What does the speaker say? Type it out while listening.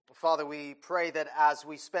Father, we pray that as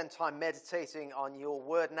we spend time meditating on your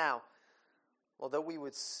word now, Lord, that we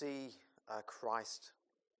would see Christ.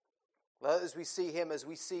 Lord, as we see him, as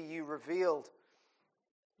we see you revealed,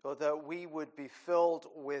 Lord, that we would be filled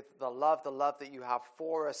with the love that you have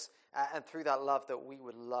for us, and through that love that we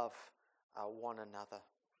would love one another.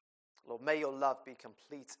 Lord, may your love be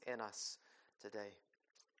complete in us today.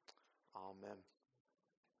 Amen.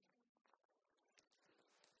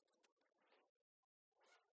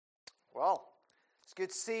 Well, it's good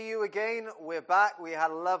to see you again. We're back. We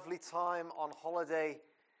had a lovely time on holiday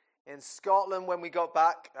in Scotland when we got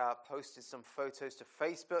back. Posted some photos to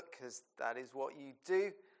Facebook because that is what you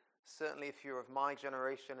do. Certainly if you're of my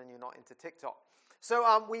generation and you're not into TikTok.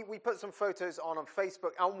 So we put some photos on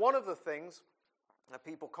Facebook, and one of the things that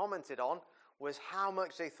people commented on was how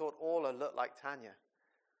much they thought Orla looked like Tanya.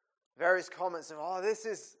 Various comments of, this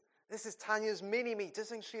is Tanya's mini-me.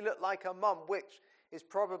 Doesn't she look like her mum? Which is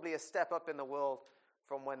probably a step up in the world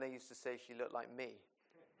from when they used to say she looked like me.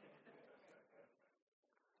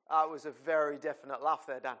 It was a very definite laugh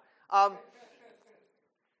there, Dan.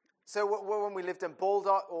 So when we lived in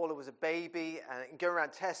Baldock, Orla was a baby, and going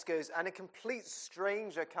around Tesco's, and a complete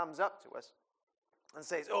stranger comes up to us and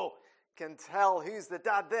says, can tell who's the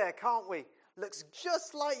dad there, can't we? Looks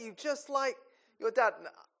just like you, just like your dad. And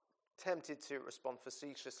tempted to respond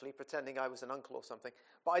facetiously, pretending I was an uncle or something,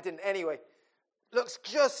 but I didn't anyway. Looks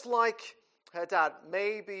just like her dad,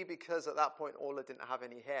 maybe because at that point Orla didn't have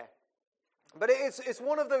any hair. But it's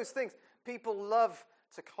one of those things people love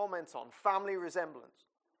to comment on, family resemblance.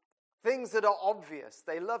 Things that are obvious.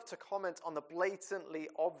 They love to comment on the blatantly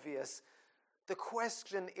obvious. The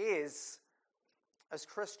question is, as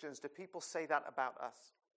Christians, do people say that about us?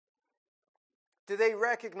 Do they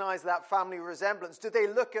recognize that family resemblance? Do they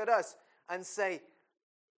look at us and say,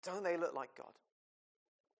 don't they look like God?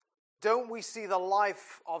 Don't we see the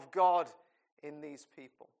life of God in these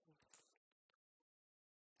people?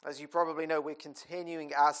 As you probably know, we're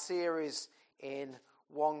continuing our series in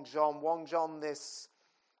 1 John. 1 John, this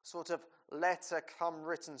sort of letter come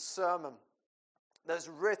written sermon that's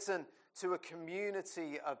written to a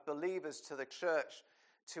community of believers, to the church,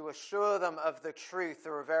 to assure them of the truth.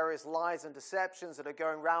 There are various lies and deceptions that are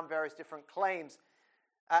going around, various different claims.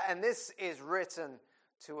 And this is written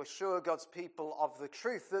to assure God's people of the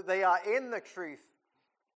truth, that they are in the truth,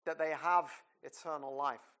 that they have eternal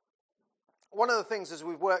life. One of the things as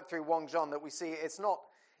we've worked through 1 John that we see, it's not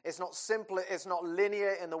simple, it's not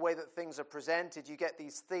linear in the way that things are presented. You get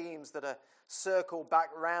these themes that are circled back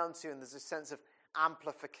around to, and there's a sense of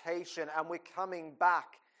amplification, and we're coming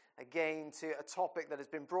back again to a topic that has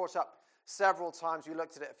been brought up several times. We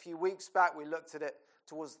looked at it a few weeks back. We looked at it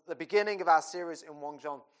towards the beginning of our series in 1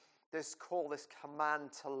 John. This call, this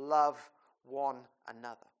command to love one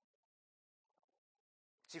another.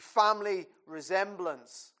 See, family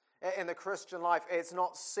resemblance in the Christian life, it's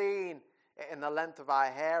not seen in the length of our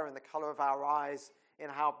hair, in the color of our eyes, in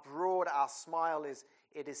how broad our smile is.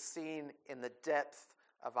 It is seen in the depth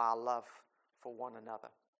of our love for one another.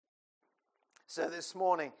 So this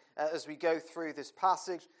morning, as we go through this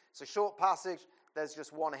passage, it's a short passage. There's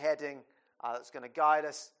just one heading that's going to guide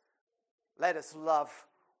us. Let us love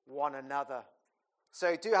one another.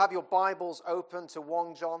 So do have your Bibles open to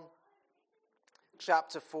 1 John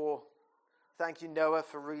chapter 4. Thank you, Noah,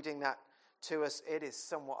 for reading that to us. It is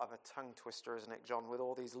somewhat of a tongue twister, isn't it, John, with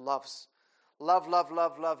all these loves. Love, love,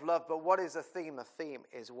 love, love, love. But what is a theme? A theme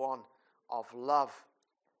is one of love.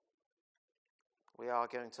 We are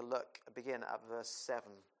going to begin at verse 7.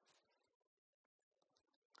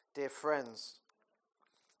 Dear friends,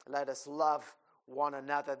 let us love one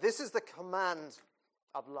another. This is the command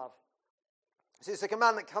of love. It's a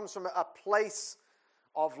command that comes from a place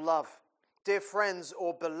of love. Dear friends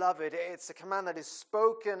or beloved, it's a command that is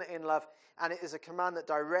spoken in love, and it is a command that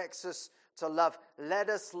directs us to love. Let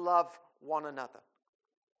us love one another.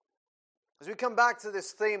 As we come back to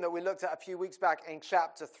this theme that we looked at a few weeks back in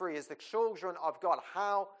chapter 3, as the children of God,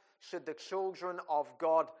 how should the children of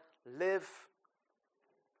God live?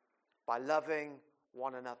 By loving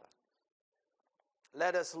one another.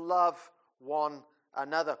 Let us love one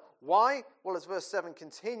another. Why? Well, as verse 7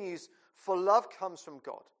 continues, for love comes from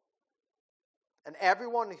God. And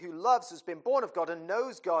everyone who loves has been born of God and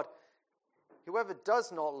knows God. Whoever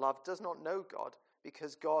does not love does not know God,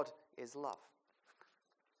 because God is love.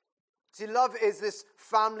 See, love is this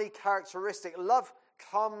family characteristic. Love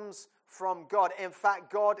comes from God. In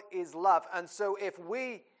fact, God is love. And so if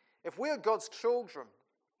we are God's children,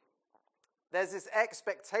 there's this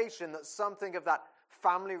expectation that something of that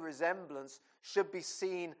family resemblance should be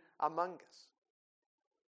seen among us.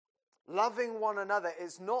 Loving one another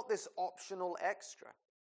is not this optional extra.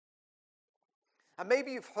 And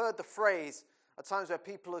maybe you've heard the phrase at times where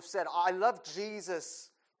people have said, I love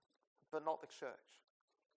Jesus, but not the church.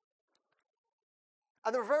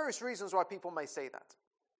 And there are various reasons why people may say that.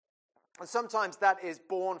 And sometimes that is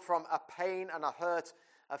born from a pain and a hurt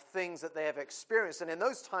of things that they have experienced. And in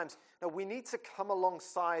those times, we need to come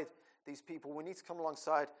alongside these people. We need to come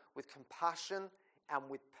alongside with compassion and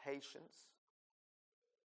with patience.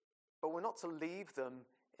 But we're not to leave them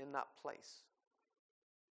in that place.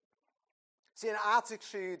 See, an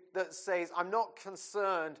attitude that says, I'm not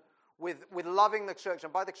concerned with loving the church.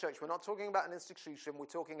 And by the church, we're not talking about an institution. We're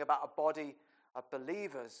talking about a body of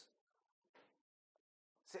believers.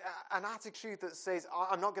 See, an attitude that says,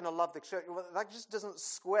 I'm not going to love the church, well, that just doesn't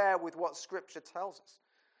square with what Scripture tells us.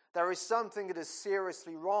 There is something that is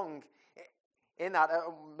seriously wrong in that.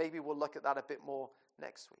 Maybe we'll look at that a bit more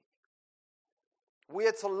next week. We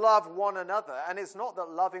are to love one another, and it's not that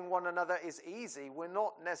loving one another is easy. We're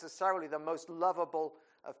not necessarily the most lovable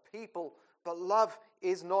of people, but love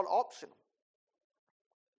is not optional.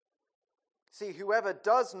 See, whoever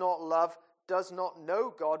does not love does not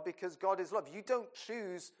know God, because God is love. You don't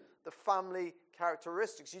choose the family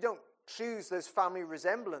characteristics. You don't choose those family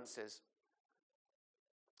resemblances.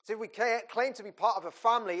 See, if we claim to be part of a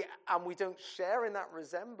family and we don't share in that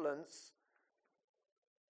resemblance,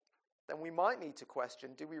 then we might need to question,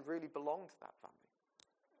 do we really belong to that family?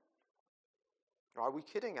 Or are we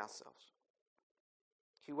kidding ourselves?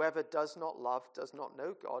 Whoever does not love does not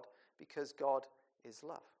know God, because God is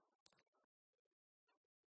love.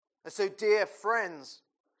 And so, dear friends,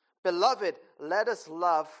 beloved, let us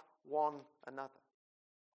love one another.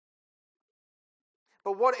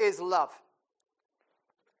 But what is love?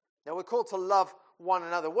 Now, we're called to love one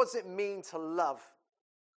another. What does it mean to love?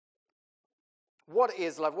 What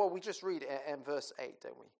is love? Well, we just read it in verse 8,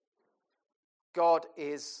 don't we? God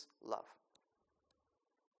is love.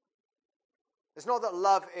 It's not that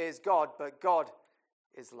love is God, but God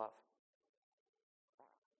is love.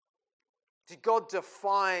 See, God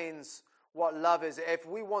defines what love is. If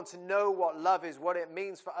we want to know what love is, what it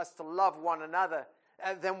means for us to love one another,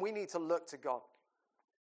 then we need to look to God.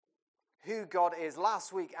 Who God is.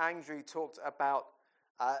 Last week, Andrew talked about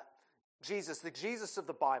Jesus, the Jesus of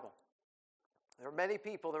the Bible. There are many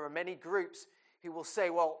people, there are many groups who will say,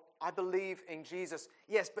 well, I believe in Jesus.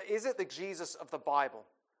 Yes, but is it the Jesus of the Bible?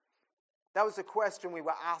 That was the question we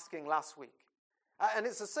were asking last week. And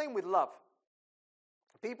it's the same with love.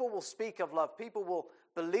 People will speak of love. People will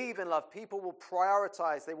believe in love. People will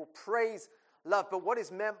prioritize. They will praise love. But what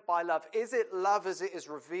is meant by love? Is it love as it is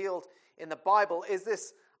revealed in the Bible? Is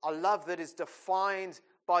this a love that is defined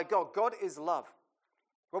by God? God is love.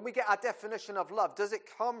 When we get our definition of love, does it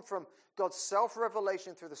come from God's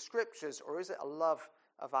self-revelation through the Scriptures, or is it a love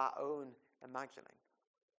of our own imagining?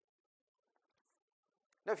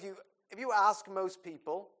 Now, if you ask most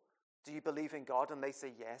people, do you believe in God? And they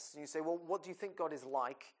say yes. And you say, well, what do you think God is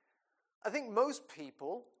like? I think most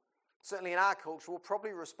people, certainly in our culture, will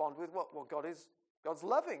probably respond with, well, God's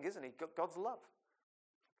loving, isn't he? God's love.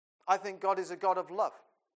 I think God is a God of love.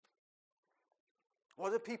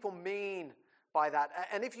 What do people mean by that?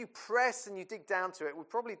 And if you press and you dig down to it, we'll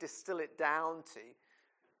probably distill it down to,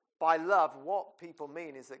 by love, what people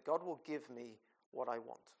mean is that God will give me what I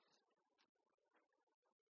want.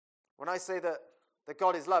 When I say that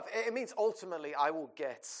God is love, it means ultimately I will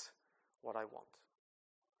get what I want.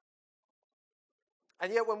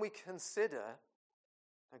 And yet when we consider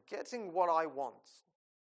getting what I want,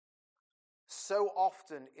 so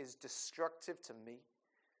often is destructive to me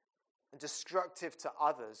and destructive to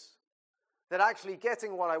others, that actually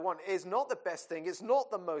getting what I want is not the best thing, it's not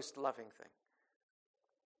the most loving thing.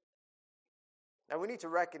 Now we need to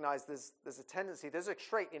recognize there's a tendency, there's a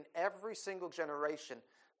trait in every single generation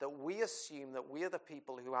that we assume that we are the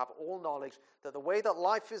people who have all knowledge, that the way that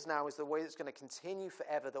life is now is the way that's going to continue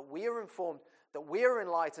forever, that we are informed, that we are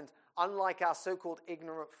enlightened, unlike our so-called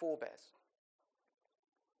ignorant forebears.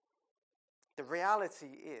 The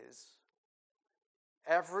reality is,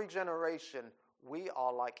 every generation, we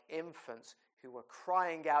are like infants who are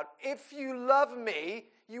crying out, if you love me,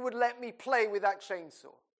 you would let me play with that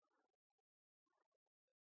chainsaw.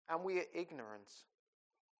 And we are ignorant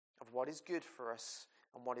of what is good for us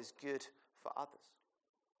and what is good for others.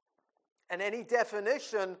 And any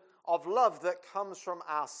definition of love that comes from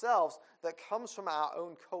ourselves, that comes from our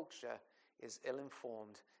own culture, is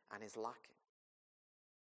ill-informed and is lacking.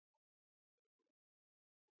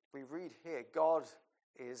 We read here, God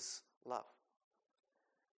is love.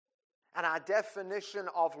 And our definition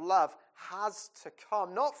of love has to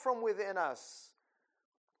come not from within us,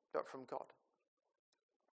 but from God.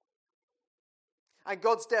 And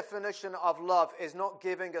God's definition of love is not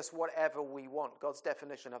giving us whatever we want. God's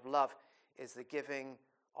definition of love is the giving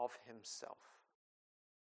of himself.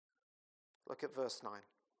 Look at verse 9.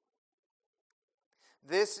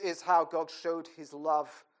 This is how God showed his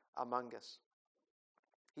love among us.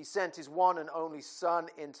 He sent his one and only Son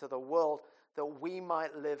into the world that we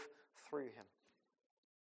might live through him.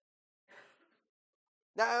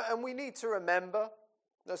 Now, and we need to remember,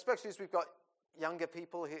 especially as we've got younger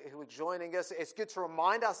people who are joining us, it's good to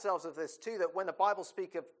remind ourselves of this too, that when the Bible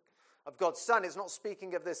speaks of God's Son, it's not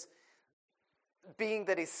speaking of this being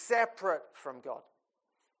that is separate from God.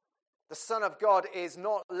 The Son of God is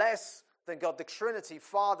not less than God, the Trinity,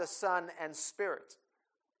 Father, Son, and Spirit.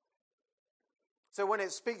 So when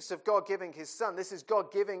it speaks of God giving his Son, this is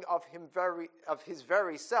God giving of his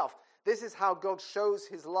very self. This is how God shows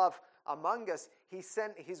his love among us. He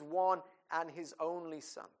sent his one and his only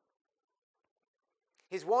Son.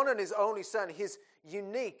 His one and his only Son, his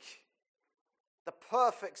unique, the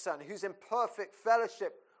perfect Son, who's in perfect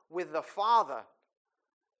fellowship with the Father.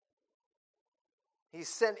 He's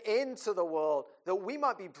sent into the world that we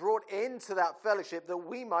might be brought into that fellowship, that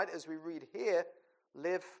we might, as we read here,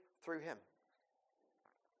 live through him.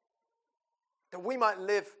 That we might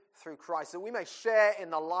live through Christ, that we may share in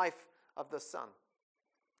the life of the Son.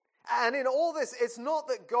 And in all this, it's not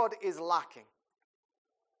that God is lacking.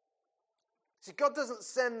 See, God doesn't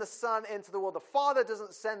send the Son into the world. The Father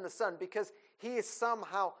doesn't send the Son because he is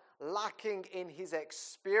somehow lacking in his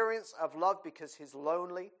experience of love because he's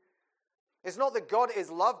lonely. It's not that God is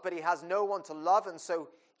love, but he has no one to love, and so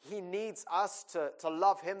he needs us to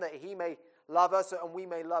love him, that he may love us and we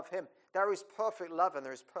may love him. There is perfect love and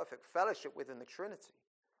there is perfect fellowship within the Trinity.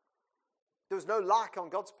 There was no lack on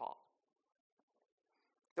God's part.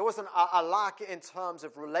 There wasn't a lack in terms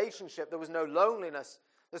of relationship. There was no loneliness.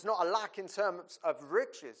 There's not a lack in terms of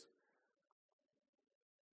riches.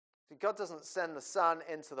 See, God doesn't send the Son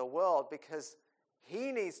into the world because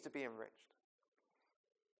he needs to be enriched.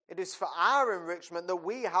 It is for our enrichment that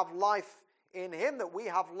we have life in him, that we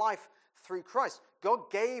have life through Christ.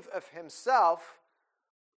 God gave of himself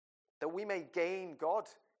that we may gain God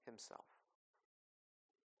himself.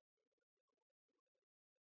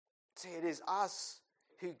 See, it is us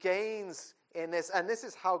who gains in this, and this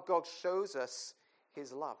is how God shows us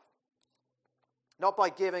his love. Not by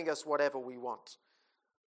giving us whatever we want,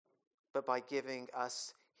 but by giving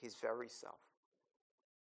us his very self.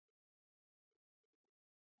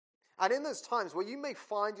 And in those times where you may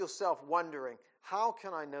find yourself wondering, how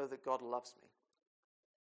can I know that God loves me?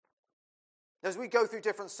 As we go through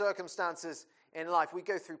different circumstances in life, we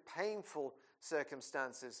go through painful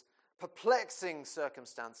circumstances, perplexing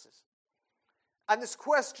circumstances. And this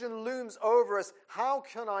question looms over us, how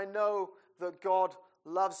can I know that God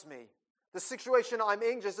loves me? The situation I'm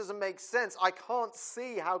in just doesn't make sense. I can't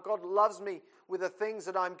see how God loves me with the things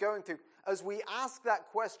that I'm going through. As we ask that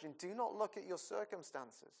question, do not look at your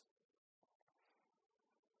circumstances.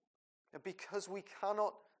 And because we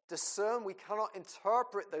cannot discern, we cannot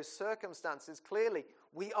interpret those circumstances clearly,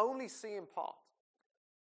 we only see in part.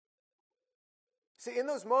 See, in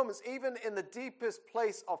those moments, even in the deepest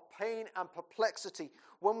place of pain and perplexity,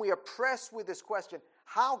 when we are pressed with this question,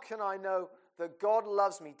 how can I know that God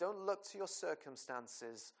loves me? Don't look to your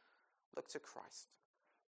circumstances, look to Christ.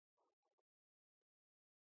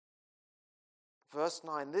 Verse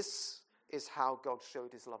 9, this is how God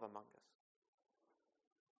showed his love among us.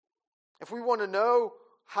 If we want to know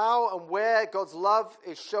how and where God's love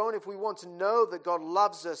is shown, if we want to know that God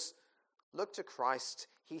loves us, look to Christ.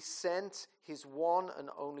 He sent his one and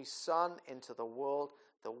only Son into the world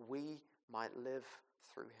that we might live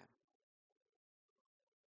through him.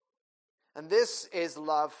 And this is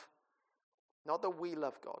love, not that we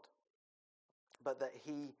love God, but that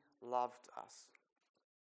he loved us.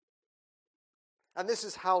 And this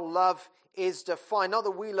is how love is defined, not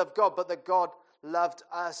that we love God, but that God loved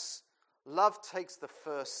us. Love takes the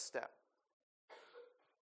first step.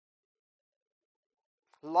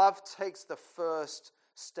 Love takes the first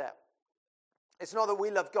step. It's not that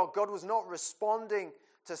we love God. God was not responding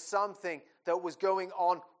to something that was going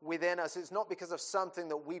on within us. It's not because of something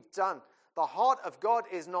that we've done. The heart of God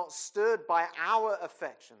is not stirred by our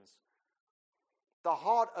affections. The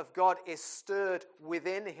heart of God is stirred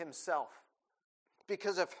within himself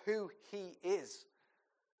because of who he is.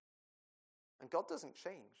 And God doesn't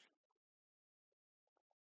change.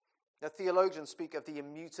 The theologians speak of the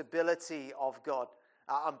immutability of God.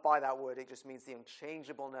 And by that word, it just means the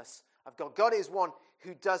unchangeableness of God. God is one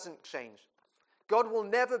who doesn't change. God will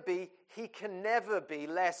never be, he can never be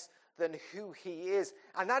less than who he is.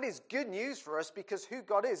 And that is good news for us because who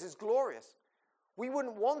God is glorious. We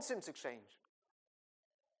wouldn't want him to change.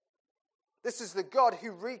 This is the God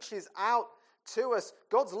who reaches out to us.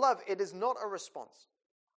 God's love, it is not a response.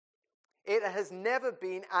 It has never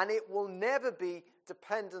been, and it will never be,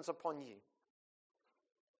 dependent upon you.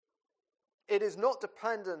 It is not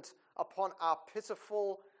dependent upon our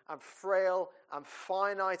pitiful and frail and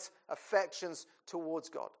finite affections towards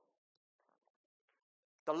God.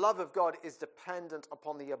 The love of God is dependent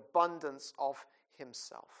upon the abundance of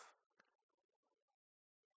himself.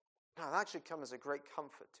 Now, that should come as a great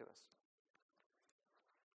comfort to us.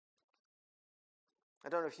 I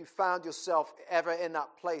don't know if you found yourself ever in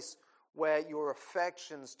that place where your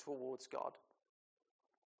affections towards God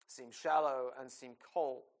seem shallow and seem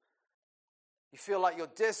cold. You feel like you're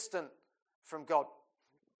distant from God.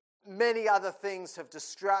 Many other things have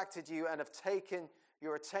distracted you and have taken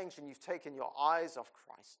your attention. You've taken your eyes off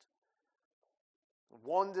Christ,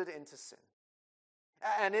 wandered into sin.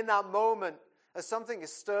 And in that moment, as something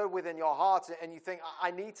is stirred within your heart and you think, I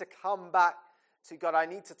need to come back to God, I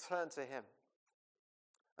need to turn to him.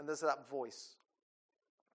 And there's that voice,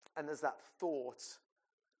 and there's that thought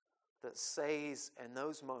that says in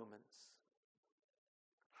those moments,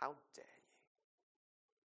 how dare you?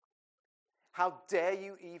 How dare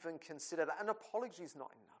you even consider that? An apology is not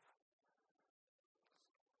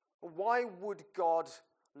enough. Why would God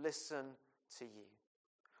listen to you?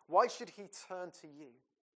 Why should he turn to you?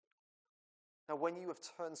 Now, when you have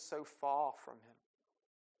turned so far from him.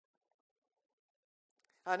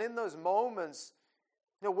 And in those moments,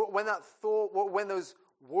 when that thought, when those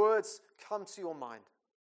words come to your mind,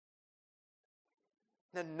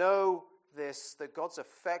 now know this, that God's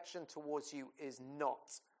affection towards you is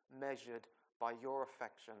not measured by your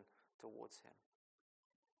affection towards him.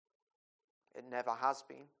 It never has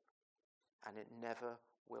been, and it never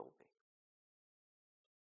will be.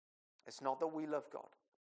 It's not that we love God.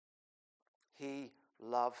 He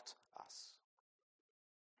loved us.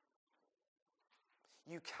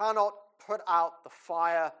 You cannot put out the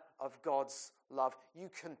fire of God's love. You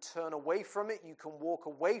can turn away from it, you can walk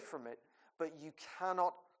away from it, but you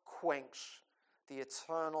cannot quench the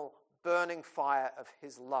eternal burning fire of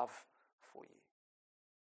his love for you.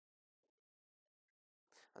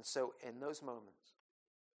 And so in those moments,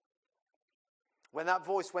 when that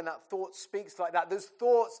voice, when that thought speaks like that, those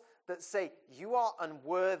thoughts that say, you are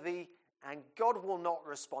unworthy and God will not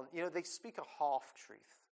respond, they speak a half-truth.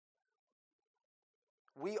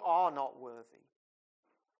 We are not worthy.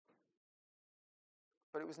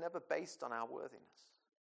 But it was never based on our worthiness.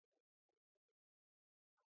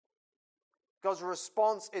 God's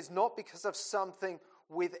response is not because of something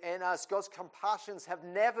within us. God's compassions have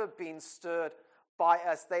never been stirred by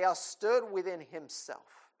us. They are stirred within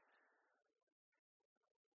himself.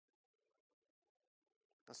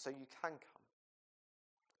 And so you can come.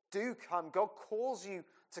 Do come. God calls you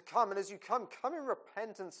to come. And as you come in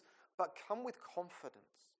repentance, but come with confidence.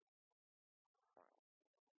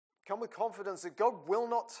 Come with confidence that God will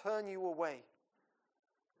not turn you away.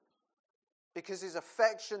 Because his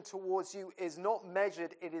affection towards you is not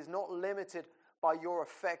measured, it is not limited by your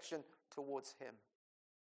affection towards him.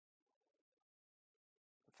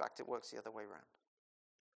 In fact, it works the other way around.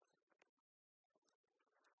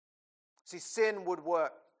 See, sin would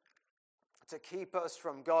work to keep us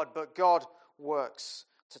from God, but God works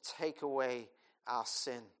to take away our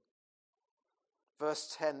sin.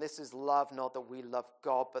 Verse 10, this is love, not that we love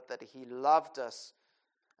God, but that he loved us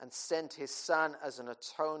and sent his Son as an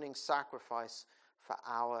atoning sacrifice for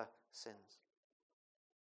our sins.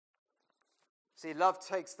 See, love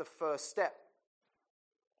takes the first step,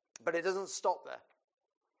 but it doesn't stop there.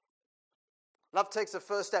 Love takes the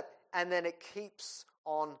first step, and then it keeps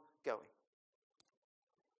on going.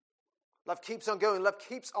 Love keeps on going. Love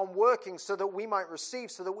keeps on working so that we might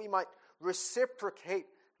receive, so that we might reciprocate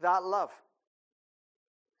that love.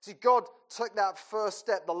 See, God took that first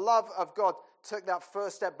step. The love of God took that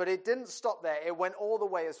first step, but it didn't stop there. It went all the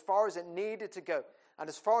way as far as it needed to go. And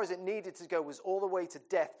as far as it needed to go was all the way to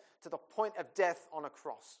death, to the point of death on a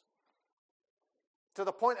cross. To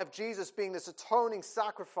the point of Jesus being this atoning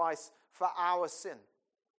sacrifice for our sin.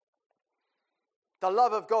 The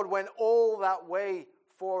love of God went all that way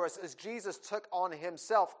for us as Jesus took on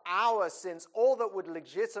himself our sins, all that would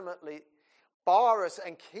legitimately bar us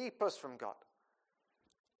and keep us from God.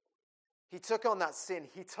 He took on that sin.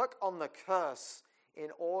 He took on the curse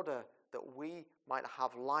in order that we might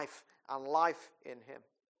have life and life in him.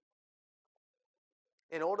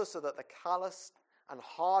 In order so that the calloused and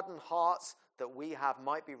hardened hearts that we have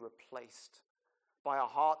might be replaced by a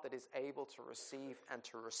heart that is able to receive and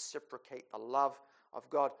to reciprocate the love of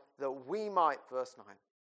God, that we might, verse 9,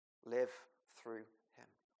 live through him.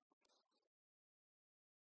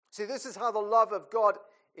 See, this is how the love of God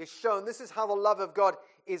is shown. This is how the love of God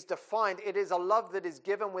is defined. It is a love that is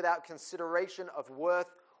given without consideration of worth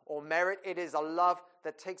or merit. It is a love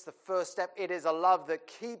that takes the first step. It is a love that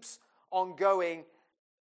keeps on going.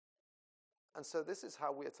 And so this is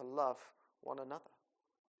how we are to love one another.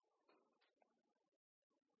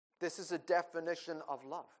 This is a definition of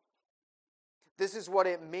love. This is what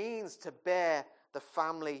it means to bear the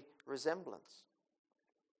family resemblance.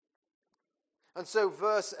 And so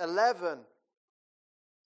verse 11,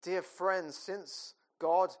 dear friends, since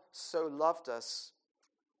God so loved us,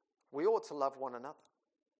 we ought to love one another.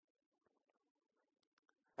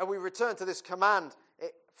 And we return to this command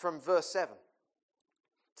from verse 7,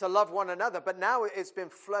 to love one another. But now it's been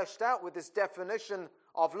fleshed out with this definition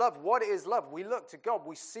of love. What is love? We look to God.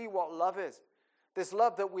 We see what love is. This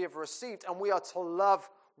love that we have received, and we are to love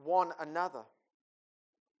one another.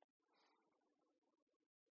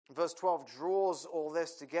 Verse 12 draws all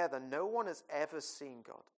this together. No one has ever seen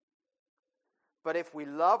God. But if we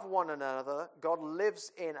love one another, God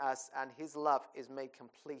lives in us, and his love is made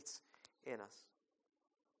complete in us.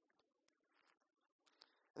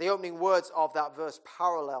 The opening words of that verse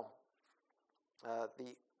parallel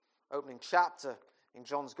the opening chapter in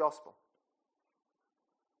John's Gospel.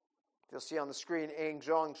 You'll see on the screen in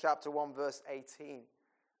John chapter 1 verse 18.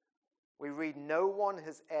 We read, no one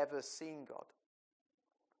has ever seen God,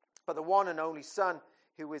 but the one and only Son,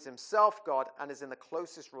 who is himself God and is in the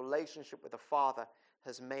closest relationship with the Father,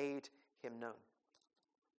 has made him known.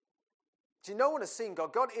 See, no one has seen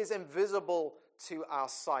God. God is invisible to our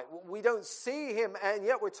sight. We don't see him, and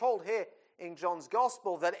yet we're told here in John's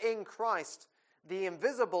Gospel that in Christ, the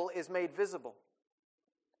invisible is made visible.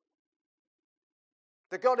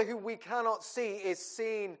 The God who we cannot see is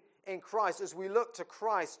seen in Christ. As we look to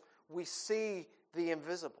Christ, we see the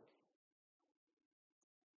invisible.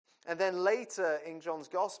 And then later in John's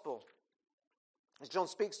Gospel, as John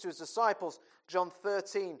speaks to his disciples, John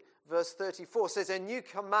 13, verse 34 says, a new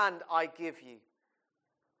command I give you.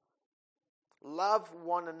 Love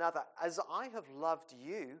one another. As I have loved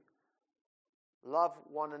you, love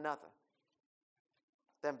one another.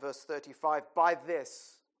 Then verse 35, by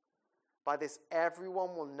this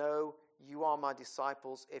everyone will know you are my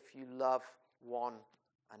disciples if you love one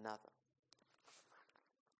another.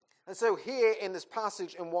 And so here in this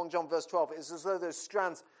passage in 1 John verse 12, it's as though those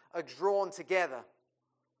strands are drawn together.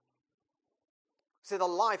 So the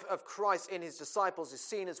life of Christ in his disciples is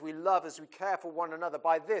seen as we love, as we care for one another.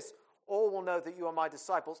 By this, all will know that you are my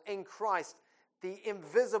disciples. In Christ, the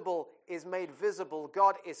invisible is made visible.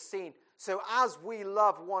 God is seen. So as we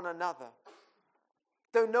love one another,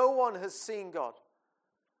 though no one has seen God,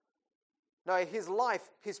 no, his life,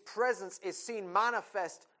 his presence is seen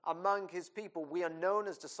manifest among his people. We are known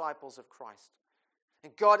as disciples of Christ.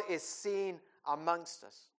 And God is seen amongst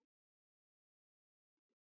us.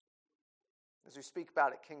 As we speak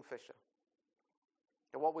about at Kingfisher,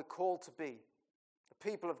 and what we're called to be, the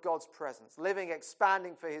people of God's presence, living,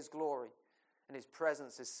 expanding for his glory, and his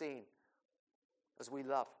presence is seen as we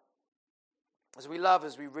love. As we love,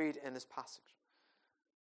 as we read in this passage.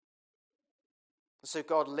 So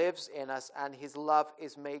God lives in us, and his love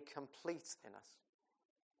is made complete in us.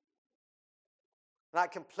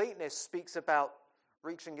 That completeness speaks about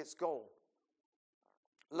reaching its goal.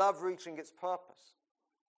 Love reaching its purpose.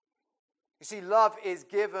 You see, love is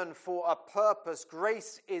given for a purpose.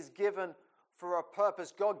 Grace is given for a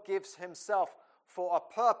purpose. God gives himself for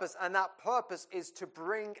a purpose, and that purpose is to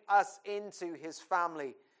bring us into his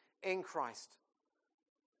family in Christ,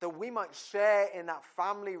 that we might share in that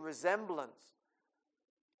family resemblance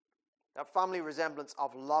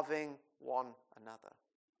of loving one another.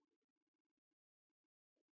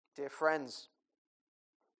 Dear friends,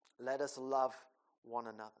 let us love one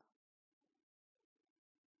another.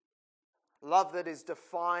 Love that is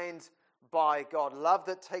defined by God. Love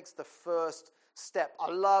that takes the first step.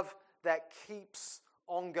 A love that keeps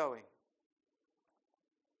on going.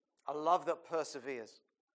 A love that perseveres.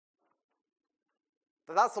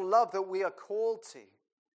 But that's a love that we are called to.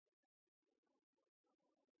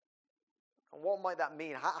 And what might that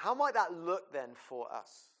mean? How might that look then for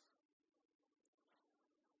us?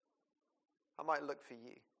 How might it look for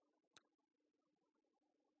you?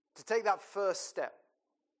 To take that first step.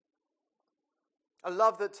 A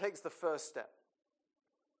love that takes the first step.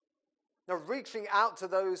 Now, reaching out to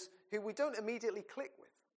those who we don't immediately click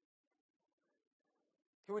with,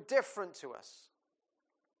 who are different to us.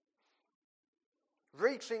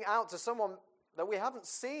 Reaching out to someone that we haven't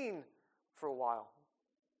seen for a while.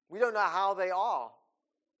 We don't know how they are.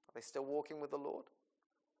 Are they still walking with the Lord?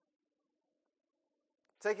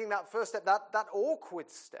 Taking that first step, that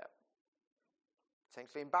awkward step,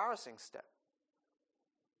 potentially embarrassing step.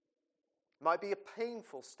 It might be a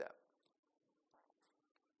painful step.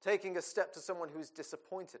 Taking a step to someone who's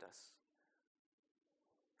disappointed us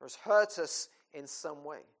or has hurt us in some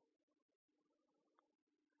way.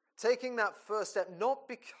 Taking that first step, not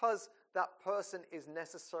because that person is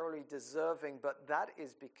necessarily deserving, but that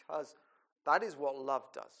is because that is what love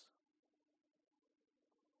does.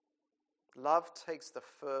 Love takes the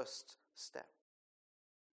first step.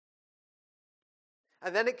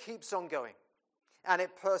 And then it keeps on going. And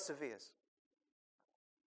it perseveres.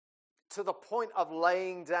 To the point of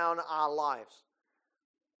laying down our lives.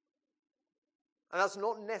 And that's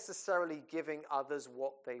not necessarily giving others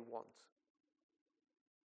what they want.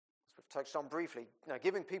 As we've touched on briefly,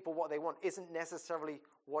 giving people what they want isn't necessarily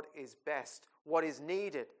what is best, what is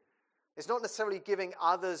needed. It's not necessarily giving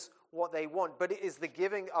others what they want, but it is the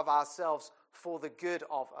giving of ourselves for the good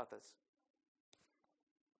of others.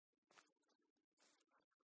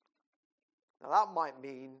 Now that might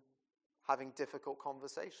mean having difficult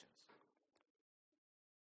conversations.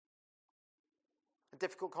 And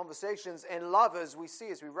difficult conversations in love, as we see,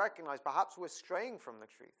 as we recognize, perhaps we're straying from the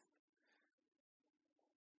truth.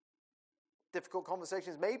 Difficult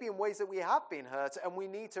conversations maybe in ways that we have been hurt and we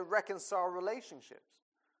need to reconcile relationships.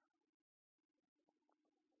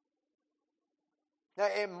 Now,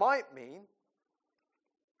 it might mean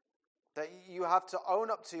that you have to own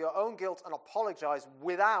up to your own guilt and apologize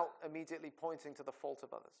without immediately pointing to the fault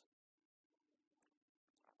of others.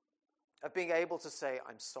 Of being able to say,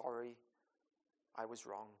 I'm sorry, I was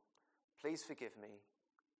wrong, please forgive me,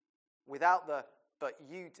 without the, but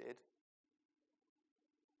you did.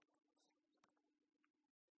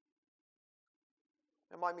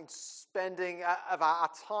 It might mean spending of our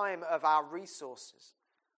time, of our resources,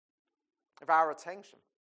 of our attention.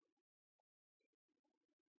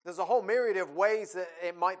 There's a whole myriad of ways that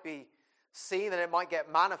it might be seen and it might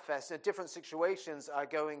get manifest, and different situations are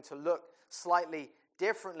going to look slightly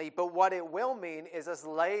differently, but what it will mean is us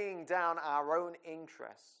laying down our own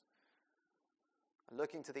interests and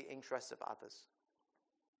looking to the interests of others.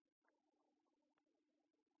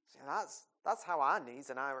 See, that's how our needs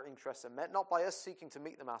and our interests are met, not by us seeking to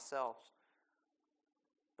meet them ourselves,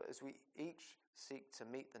 but as we each seek to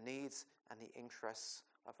meet the needs and the interests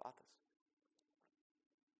of others.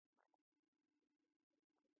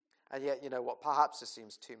 And yet, you know what, perhaps this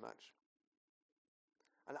seems too much.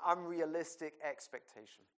 An unrealistic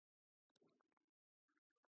expectation.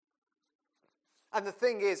 And the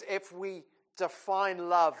thing is, if we define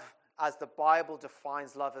love as the Bible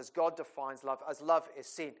defines love, as God defines love, as love is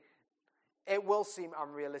seen, it will seem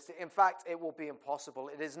unrealistic. In fact, it will be impossible.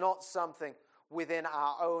 It is not something within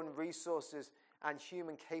our own resources and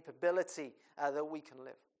human capability that we can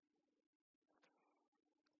live.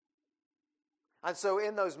 And so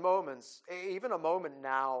in those moments, even a moment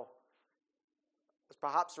now, as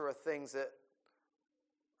perhaps there are things that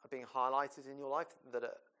are being highlighted in your life that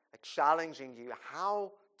are challenging you,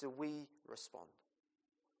 how do we respond?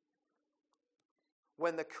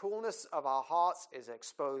 When the coolness of our hearts is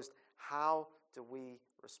exposed, how do we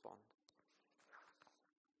respond?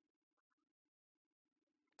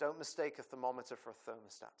 Don't mistake a thermometer for a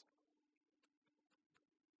thermostat.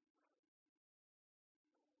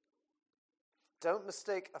 Don't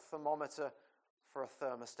mistake a thermometer for a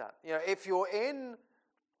thermostat. You know, if you're in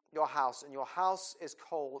your house and your house is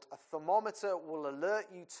cold, a thermometer will alert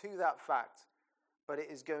you to that fact, but it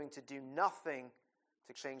is going to do nothing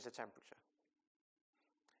to change the temperature.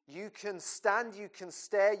 You can stand, you can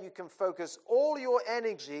stare, you can focus all your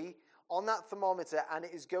energy on that thermometer, and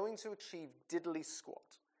it is going to achieve diddly squat.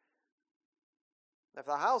 If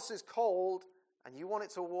the house is cold and you want it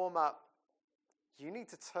to warm up, you need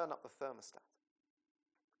to turn up the thermostat.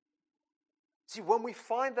 See, when we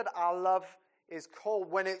find that our love is cold,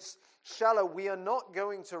 when it's shallow, we are not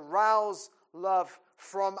going to rouse love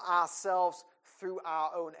from ourselves through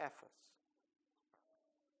our own efforts.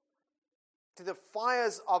 See, the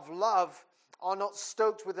fires of love are not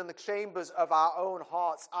stoked within the chambers of our own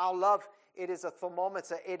hearts. Our love, it is a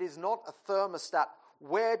thermometer. It is not a thermostat.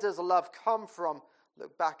 Where does love come from?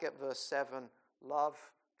 Look back at verse 7. Love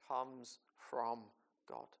comes from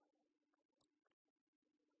God.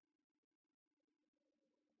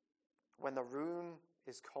 When the room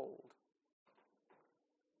is cold,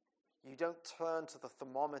 you don't turn to the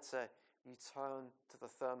thermometer, you turn to the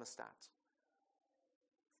thermostat.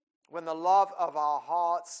 When the love of our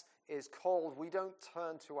hearts is cold, we don't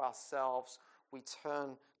turn to ourselves, we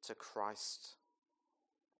turn to Christ.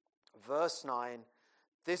 Verse 9,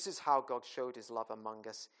 this is how God showed his love among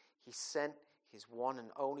us. He sent his one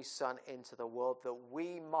and only Son into the world that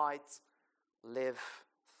we might live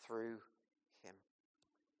through him.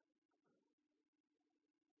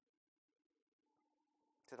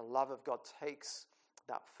 The love of God takes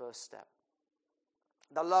that first step.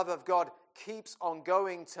 The love of God keeps on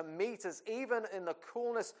going to meet us, even in the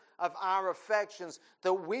coolness of our affections,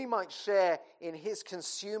 that we might share in his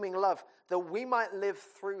consuming love, that we might live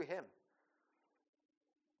through him.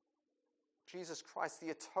 Jesus Christ, the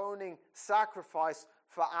atoning sacrifice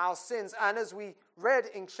for our sins. And as we read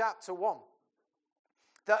in chapter 1,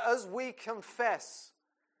 that as we confess,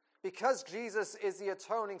 because Jesus is the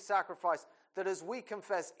atoning sacrifice, that as we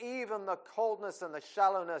confess even the coldness and the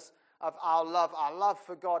shallowness of our love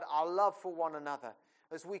for God, our love for one another,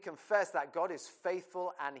 as we confess that God is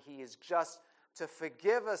faithful and he is just to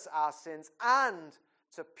forgive us our sins and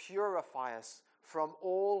to purify us from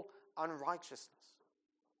all unrighteousness.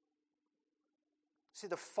 See,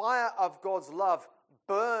 the fire of God's love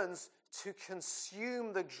burns to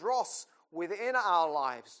consume the dross within our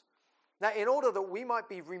lives. Now, in order that we might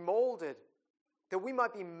be remolded, that we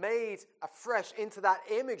might be made afresh into that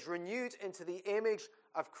image, renewed into the image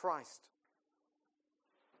of Christ.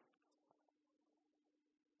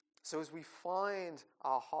 So as we find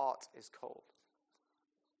our heart is cold,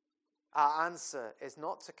 our answer is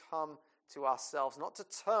not to come to ourselves, not to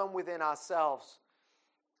turn within ourselves,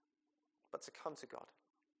 but to come to God.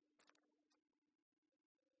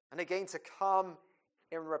 And again, to come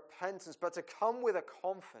in repentance, but to come with a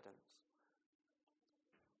confidence.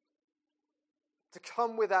 To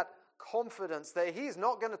come with that confidence that he's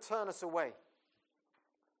not going to turn us away.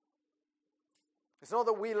 It's not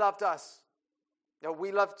that we loved us. No,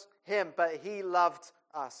 we loved him, but he loved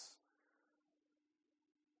us.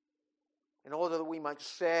 In order that we might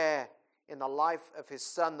share in the life of his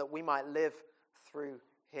Son, that we might live through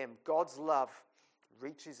him. God's love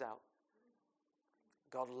reaches out.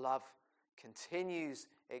 God's love continues.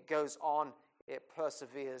 It goes on. It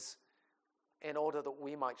perseveres in order that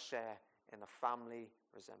we might share in the family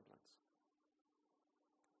resemblance.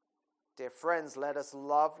 Dear friends, let us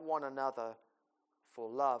love one another, for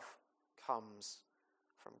love comes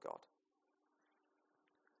from God.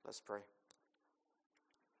 Let's pray.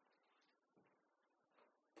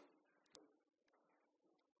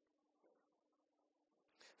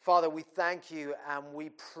 Father, we thank you and we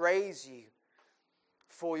praise you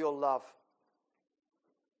for your love.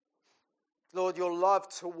 Lord, your love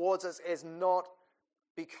towards us is not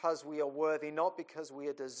because we are worthy, not because we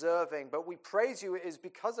are deserving, but we praise you it is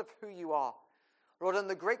because of who you are. Lord, and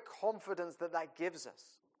the great confidence that that gives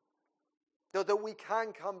us. Lord, that we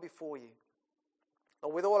can come before you.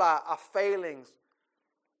 Lord, with all our failings.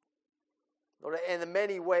 Lord, in the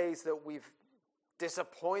many ways that we've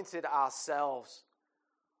disappointed ourselves,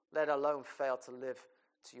 let alone fail to live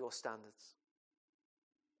to your standards.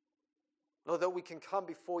 Lord, that we can come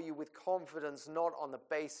before you with confidence, not on the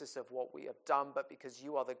basis of what we have done, but because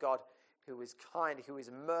you are the God who is kind, who is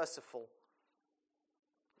merciful,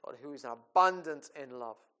 Lord, who is abundant in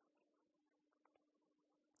love.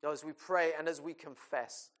 Lord, as we pray and as we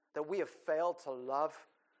confess that we have failed to love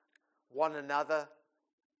one another,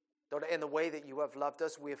 Lord, in the way that you have loved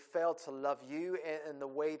us, we have failed to love you in the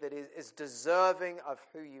way that is deserving of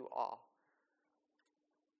who you are.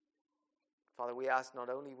 Father, we ask not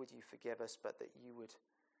only would you forgive us, but that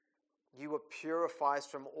you would purify us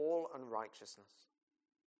from all unrighteousness.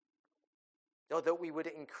 Lord, that we would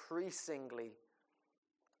increasingly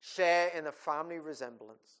share in the family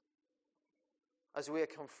resemblance as we are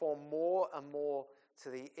conformed more and more to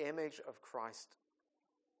the image of Christ.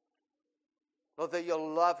 Lord, that your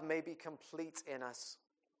love may be complete in us.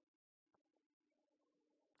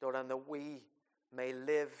 Lord, and that we may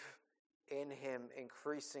live in him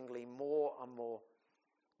increasingly more and more,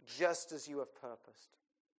 just as you have purposed.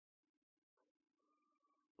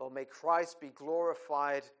 Lord, may Christ be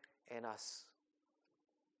glorified in us.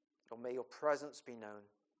 Lord, may your presence be known.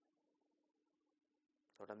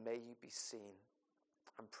 Lord, and may you be seen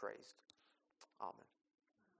and praised. Amen.